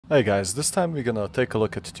Hey guys, this time we're gonna take a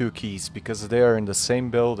look at two keys because they are in the same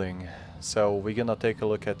building. So we're gonna take a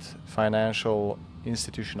look at financial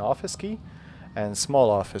institution office key and small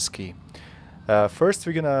office key. First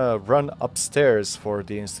we're gonna run upstairs for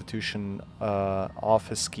the institution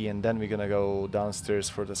office key, and then we're gonna go downstairs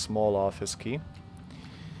for the small office key.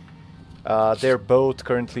 They're both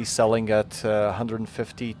currently selling at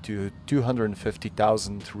 150 to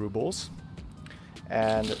 250,000 rubles.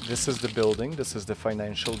 And this is the building, this is the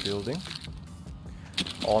financial building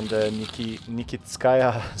on the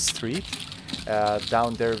Nikitskaya street.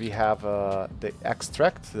 Down there we have the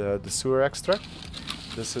extract, the sewer extract.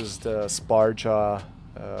 This is the Sparja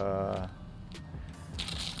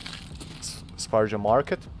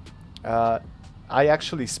market. I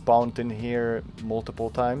actually spawned in here multiple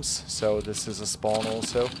times, so this is a spawn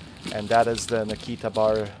also. And that is the Nikita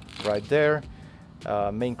bar right there,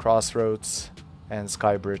 main crossroads, and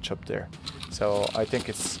Sky Bridge up there. So I think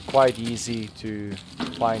it's quite easy to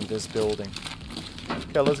find this building.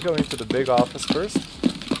 Okay, let's go into the big office first.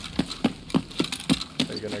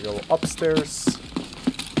 We're gonna go upstairs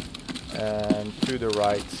and to the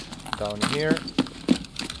right down here.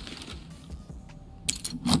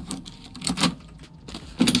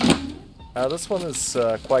 This one is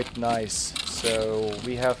quite nice. So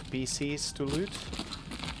we have PCs to loot.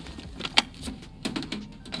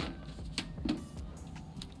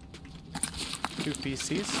 Two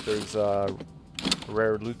PCs. There's a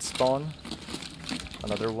rare loot spawn.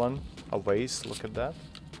 Another one. A waste. Look at that.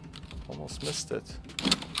 Almost missed it.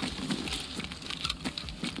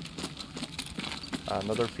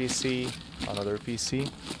 Another PC. Another PC.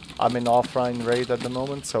 I'm in offline raid at the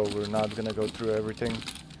moment, so we're not gonna go through everything.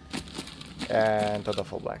 And a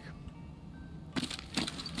duffel bag.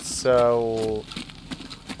 So,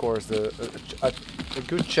 of course, a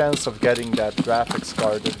good chance of getting that graphics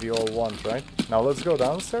card that we all want, right? Now let's go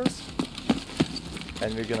downstairs.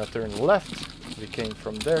 And we're gonna turn left. We came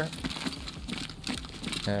from there.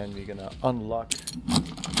 And we're gonna unlock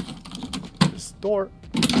this door.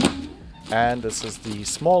 And this is the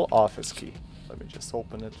small office key. Let me just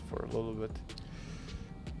open it for a little bit.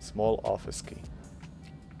 Small office key.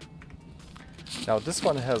 Now this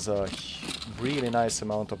one has a really nice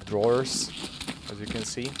amount of drawers, as you can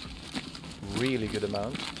see. Really good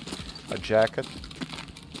amount. A jacket,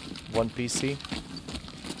 one PC,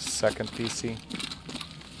 second PC,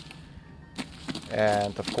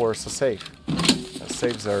 and of course a safe.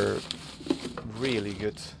 Safes are really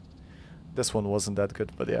good. This one wasn't that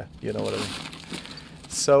good, but yeah, you know what I mean.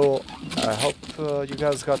 So I hope you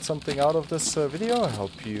guys got something out of this video. I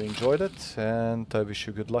hope you enjoyed it, and I wish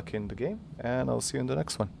you good luck in the game, and I'll see you in the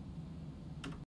next one.